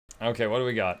Okay, what do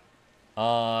we got?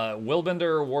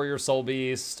 Willbender, Warrior Soul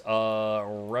Beast,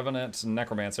 Revenant,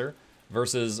 Necromancer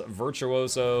versus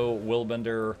Virtuoso,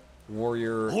 Willbender,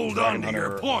 Warrior, Hold Dragon on to Hunter,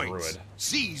 your points. Druid.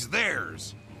 Seize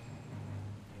theirs.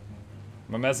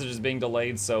 My message is being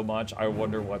delayed so much, I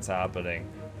wonder what's happening.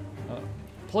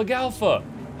 Plague Alpha,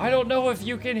 I don't know if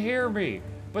you can hear me,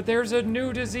 but there's a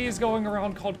new disease going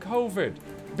around called COVID.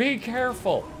 Be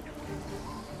careful.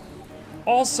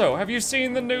 Also, have you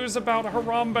seen the news about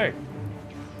Harambe?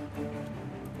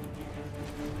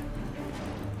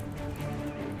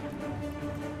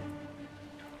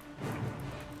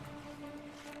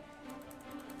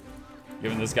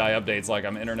 Giving this guy updates like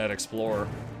I'm Internet Explorer.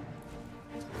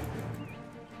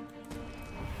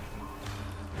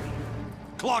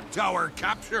 Clock tower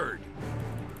captured.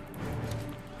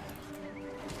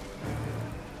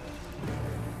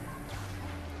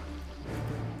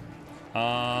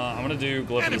 I'm gonna do Glyph of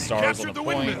the Enemy Stars on captured the the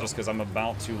point, windmill. just because I'm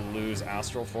about to lose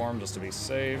Astral Form, just to be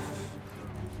safe.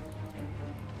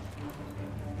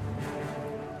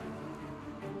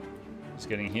 Just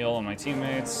getting heal on my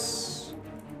teammates.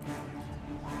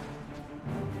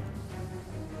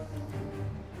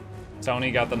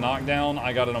 Tony got the knockdown,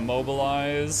 I got an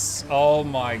immobilize. Oh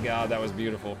my god, that was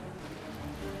beautiful.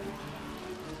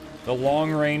 The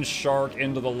long-range shark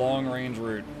into the long-range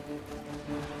root.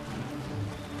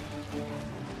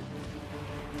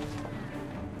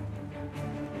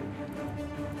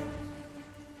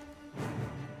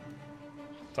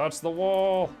 Touch the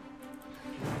wall.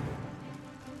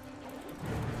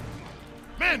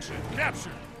 Mansion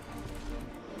captured.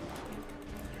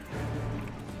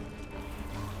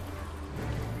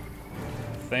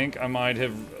 Think I might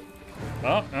have...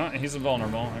 Oh, he's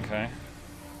invulnerable. Okay.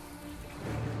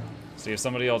 See if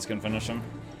somebody else can finish him.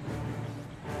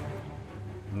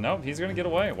 Nope, he's gonna get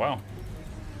away. Wow.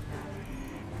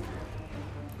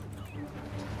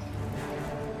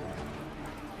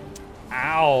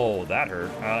 Ow, that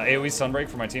hurt. AoE Sunbreak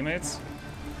for my teammates.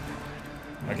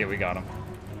 Okay, we got him.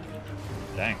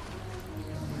 Dang.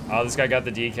 Oh, this guy got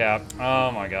the decap.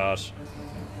 Oh my gosh.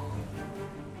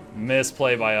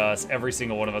 Misplay by us. Every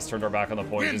single one of us turned our back on the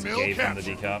point and just Windmill gave him the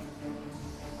captured. decap.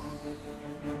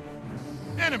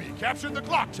 Enemy captured the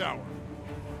clock tower.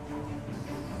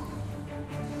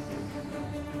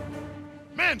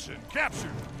 Mansion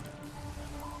captured.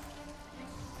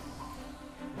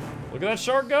 Look at that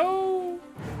shark go!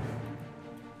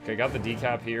 Okay, got the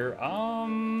decap here. I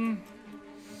don't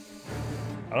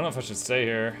know if I should stay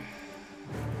here.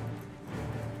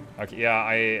 Okay,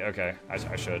 yeah, okay. I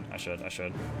should.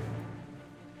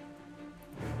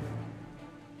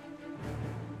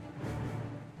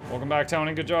 Welcome back,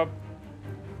 Tony. Good job.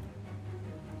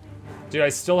 Dude, I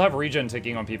still have regen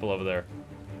ticking on people over there.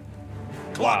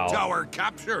 Clock Wow. tower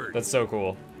captured. That's so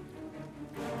cool.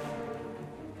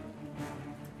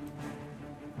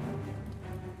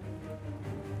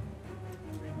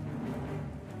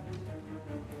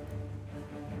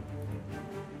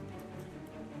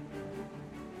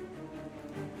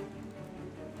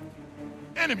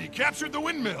 Enemy captured the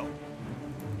windmill.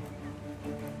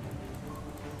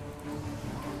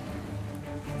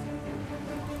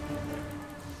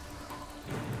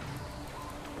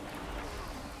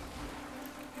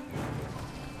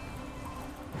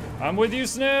 I'm with you,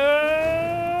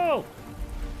 Snail!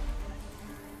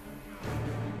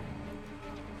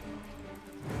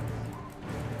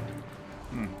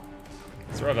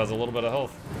 This Rev has a little bit of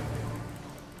health.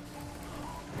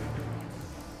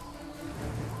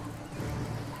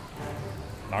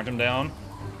 Knocked him down.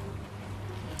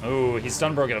 Oh, he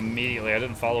stun broke it immediately. I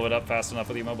didn't follow it up fast enough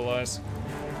with the immobilize.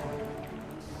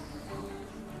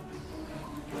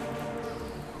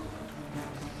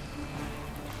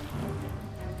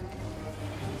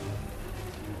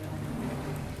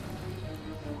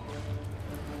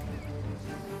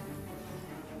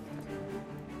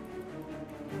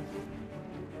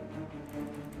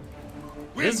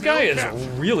 This guy is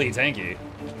really tanky.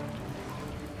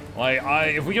 Like,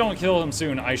 if we don't kill him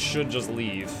soon, I should just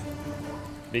leave.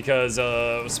 Because,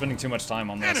 I was spending too much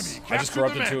time on this. I just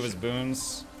corrupted 2 of his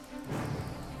boons.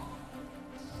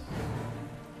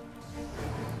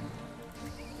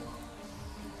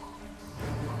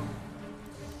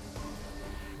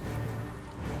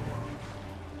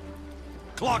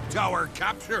 Clock tower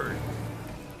captured.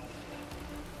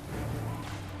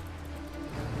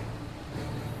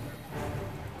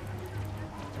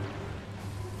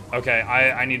 Okay,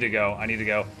 I need to go. I need to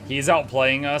go. He's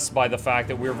outplaying us by the fact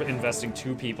that we're investing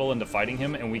 2 people into fighting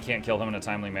him and we can't kill him in a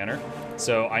timely manner.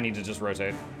 So I need to just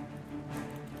rotate.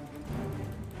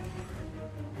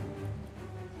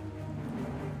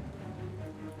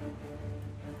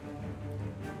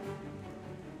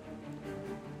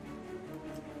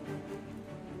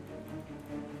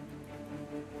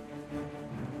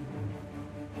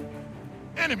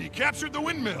 Enemy captured the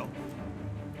windmill.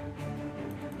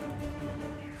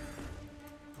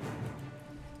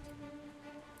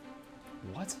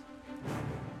 What?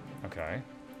 Okay.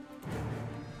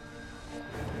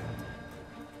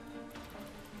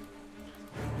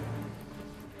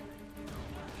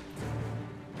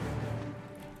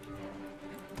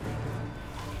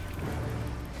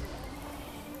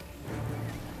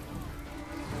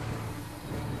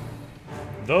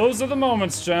 Those are the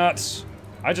moments, chat.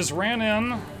 I just ran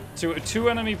in to 2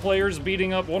 enemy players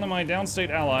beating up one of my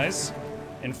downstate allies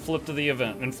and flipped the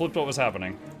event, and flipped what was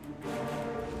happening.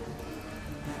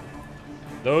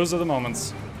 Those are the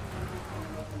moments.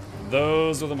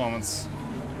 Those are the moments.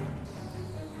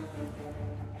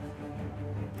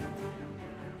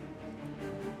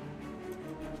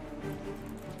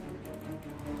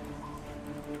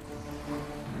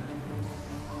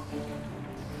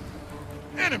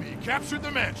 Enemy captured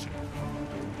the mansion.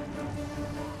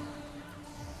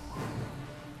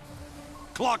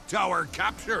 Clock tower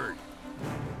captured.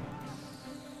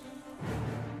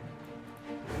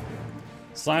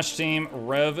 Slash team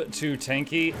rev to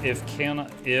tanky.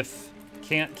 If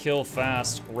can't kill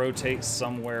fast, rotate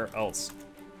somewhere else.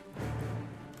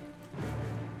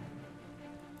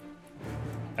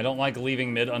 I don't like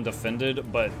leaving mid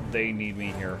undefended, but they need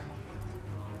me here.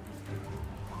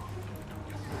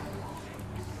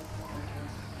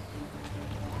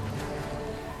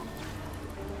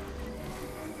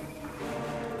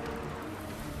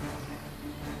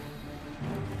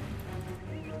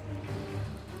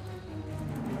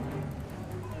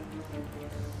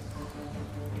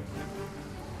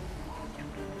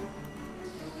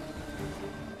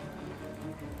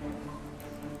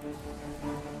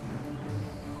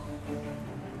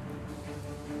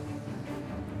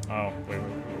 Oh, wait,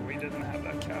 we didn't have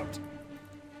that capped.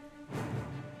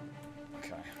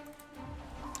 Okay.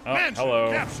 Oh, Mansion hello.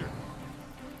 captured.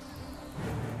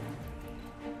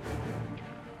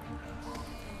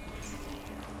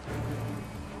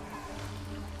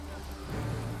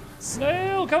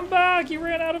 Snail, come back! You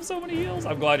ran out of so many heals.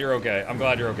 I'm glad you're okay. I'm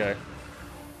glad you're okay.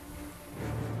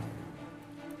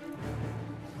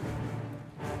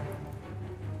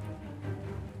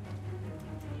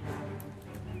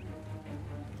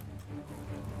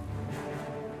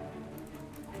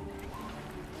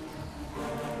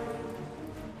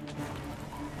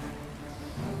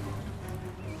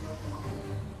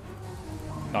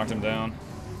 Knocked him down.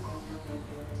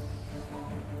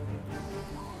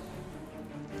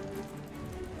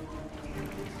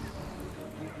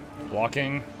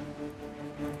 Blocking.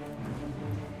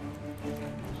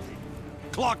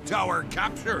 Clock tower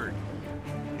captured.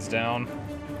 He's down.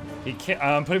 He can't.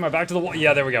 I'm putting my back to the wall.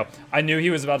 Yeah, there we go. I knew he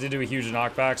was about to do a huge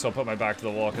knockback, so I'll put my back to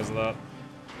the wall because of that.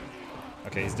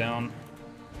 Okay, he's down.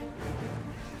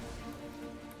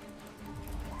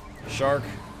 Shark.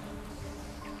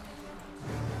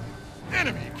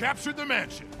 Enemy captured the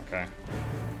mansion. Okay.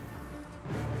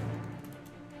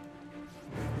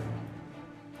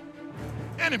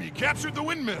 Enemy captured the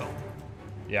windmill.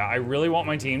 Yeah, I really want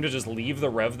my team to just leave the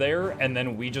Rev there, and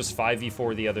then we just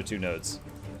 5v4 the other 2 nodes.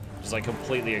 Just, like,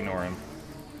 completely ignore him.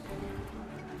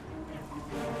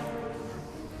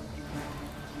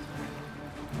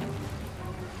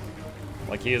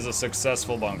 Like, he is a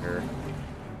successful bunker.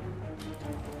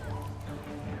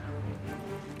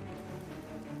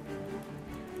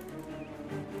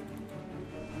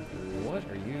 What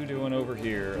are you doing over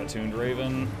here, Attuned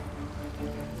Raven?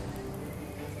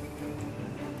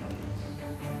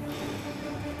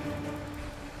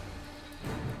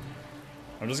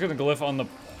 I'm just gonna glyph on the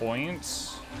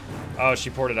point. Oh, she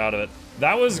ported out of it.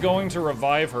 That was going to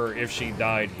revive her if she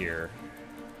died here.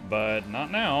 But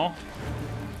not now.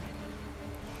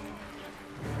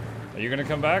 Are you gonna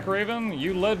come back, Raven?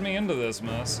 You led me into this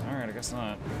mess. Alright, I guess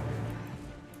not.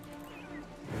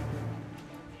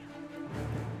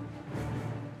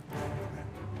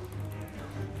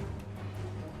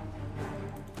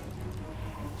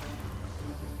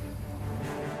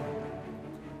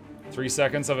 Three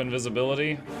seconds of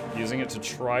invisibility, using it to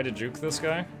try to juke this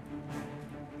guy.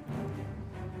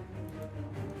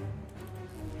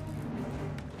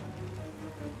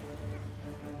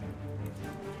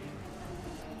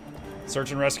 Search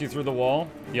and rescue through the wall.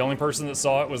 The only person that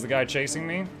saw it was the guy chasing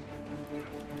me.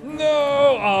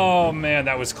 No! Oh man,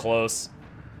 that was close.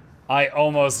 I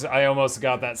almost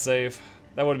got that save.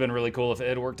 That would have been really cool if it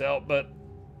had worked out, but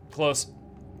close.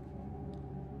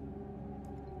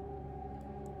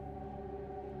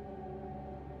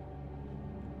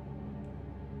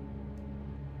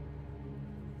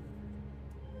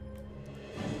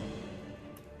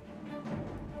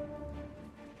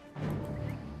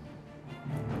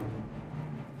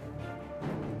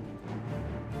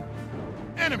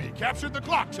 Enemy captured the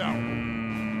clock tower.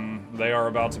 They are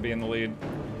about to be in the lead.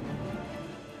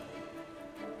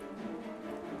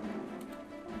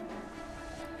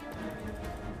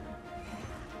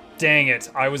 Dang it,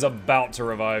 I was about to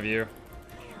revive you.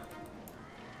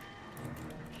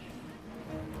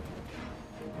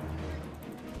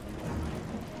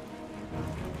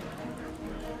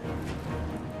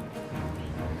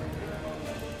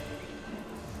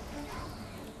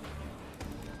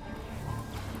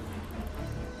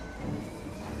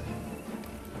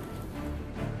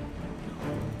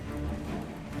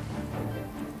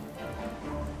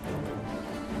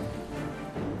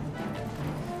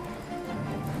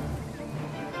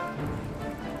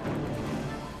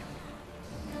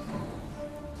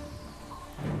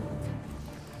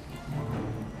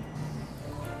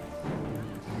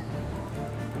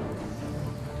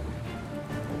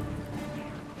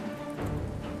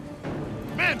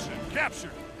 Mansion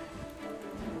captured.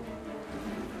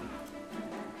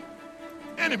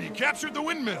 Enemy captured the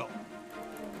windmill.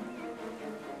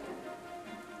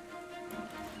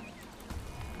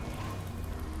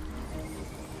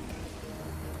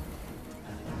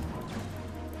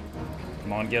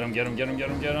 Come on, get him, get him, get him, get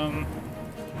him, get him.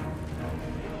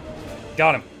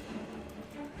 Got him.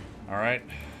 All right.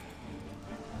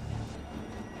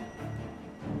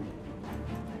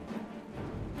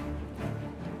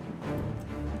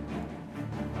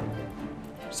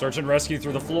 Search and rescue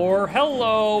through the floor.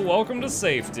 Hello, welcome to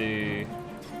safety.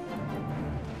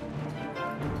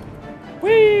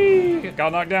 Whee!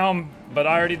 Got knocked down, but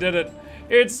I already did it.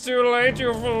 It's too late,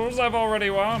 you fools. I've already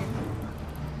won.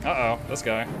 Uh-oh, this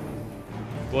guy.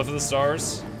 Glyph of the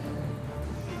Stars.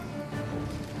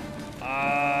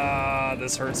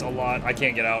 This hurts a lot. I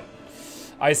can't get out.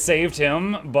 I saved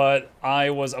him, but I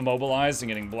was immobilized and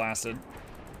getting blasted.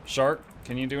 Shark,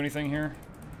 can you do anything here?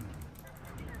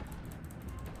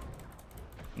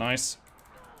 Nice.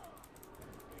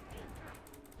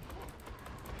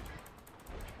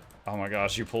 Oh my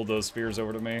gosh, you pulled those spears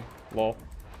over to me. Lol.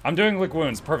 I'm doing lick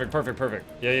wounds. Perfect, perfect, perfect.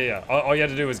 Yeah, yeah, yeah. All you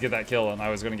had to do was get that kill, and I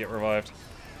was gonna get revived.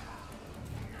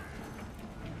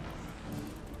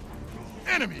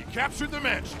 Enemy captured the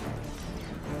mansion.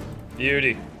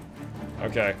 Beauty.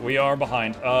 Okay, we are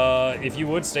behind. If you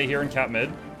would stay here in cap mid.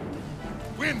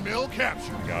 Windmill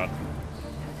captured. Oh God.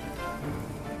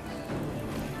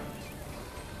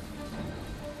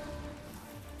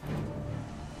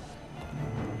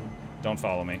 Don't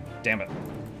follow me. Damn it.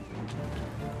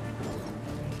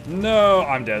 No,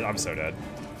 I'm dead. I'm so dead.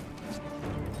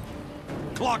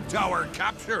 Clock tower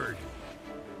captured.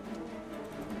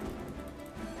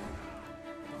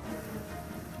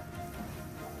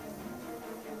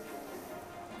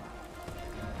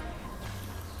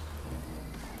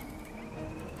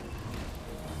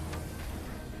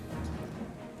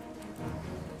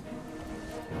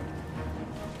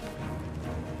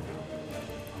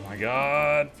 Oh my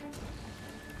God.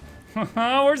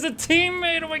 Where's the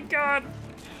teammate? Oh my God.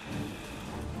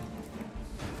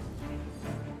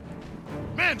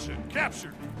 Mansion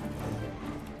captured.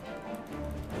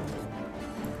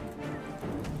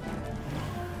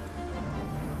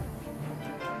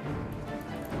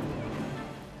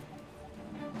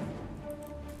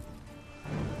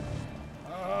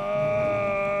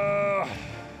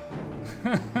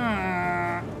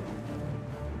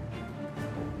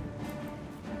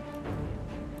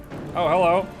 Oh,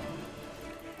 hello.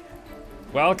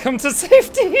 Welcome to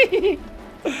safety!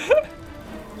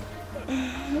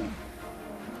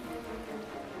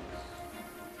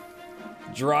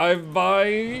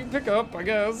 Drive-by pickup, I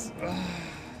guess.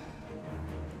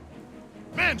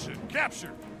 Mansion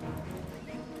captured.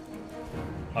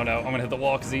 Oh no, I'm gonna hit the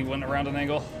wall because he went around an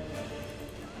angle.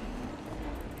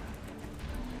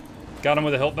 Got him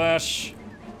with a hilt bash.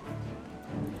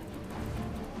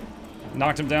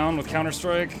 Knocked him down with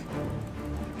counter-strike. He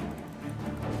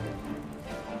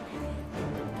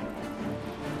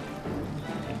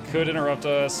could interrupt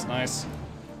us. Nice.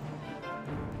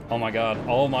 Oh my God.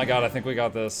 Oh my God, I think we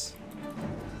got this.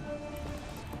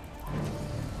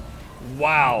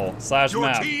 Wow. Slash Your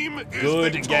map. team is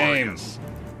Good victorious.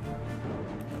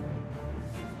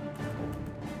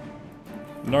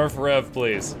 game. Nerf Rev,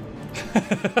 please.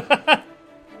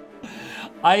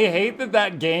 I hate that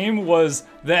that game was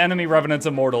the enemy Revenant's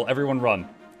immortal. Everyone run.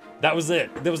 That was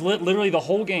it. That was literally the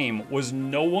whole game was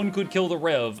no one could kill the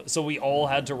Rev, so we all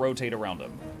had to rotate around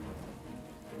him.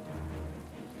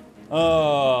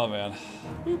 Oh, man.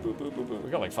 Boop, boop, boop, boop, boop. We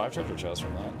got like 5 treasure chests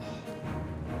from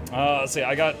that. Let's see.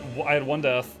 I had 1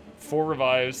 death, 4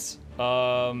 revives,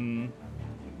 below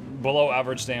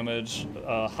average damage.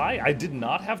 High. I did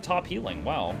not have top healing.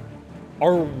 Wow.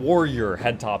 Our warrior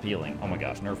had top healing. Oh my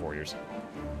gosh, nerf warriors.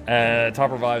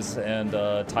 Top revives and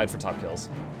tied for top kills.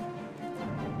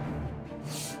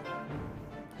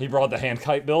 He brought the hand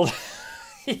kite build.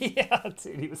 Yeah,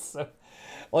 dude, he was so...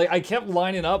 Like, I kept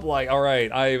lining up like, all right,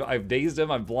 I've dazed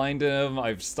him, I've blinded him,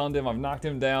 I've stunned him, I've knocked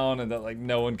him down, and that, like,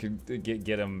 no one could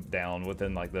get him down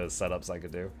within, like, the setups I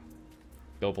could do.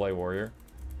 Go play warrior.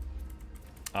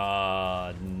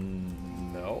 No.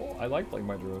 I like playing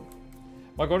my druid.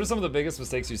 Mike, what are some of the biggest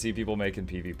mistakes you see people make in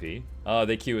PvP?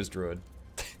 They queue as druid.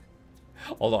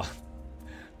 Hold on.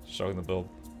 Showing the build.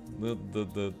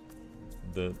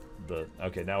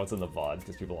 Okay, now it's in the VOD,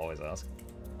 because people always ask.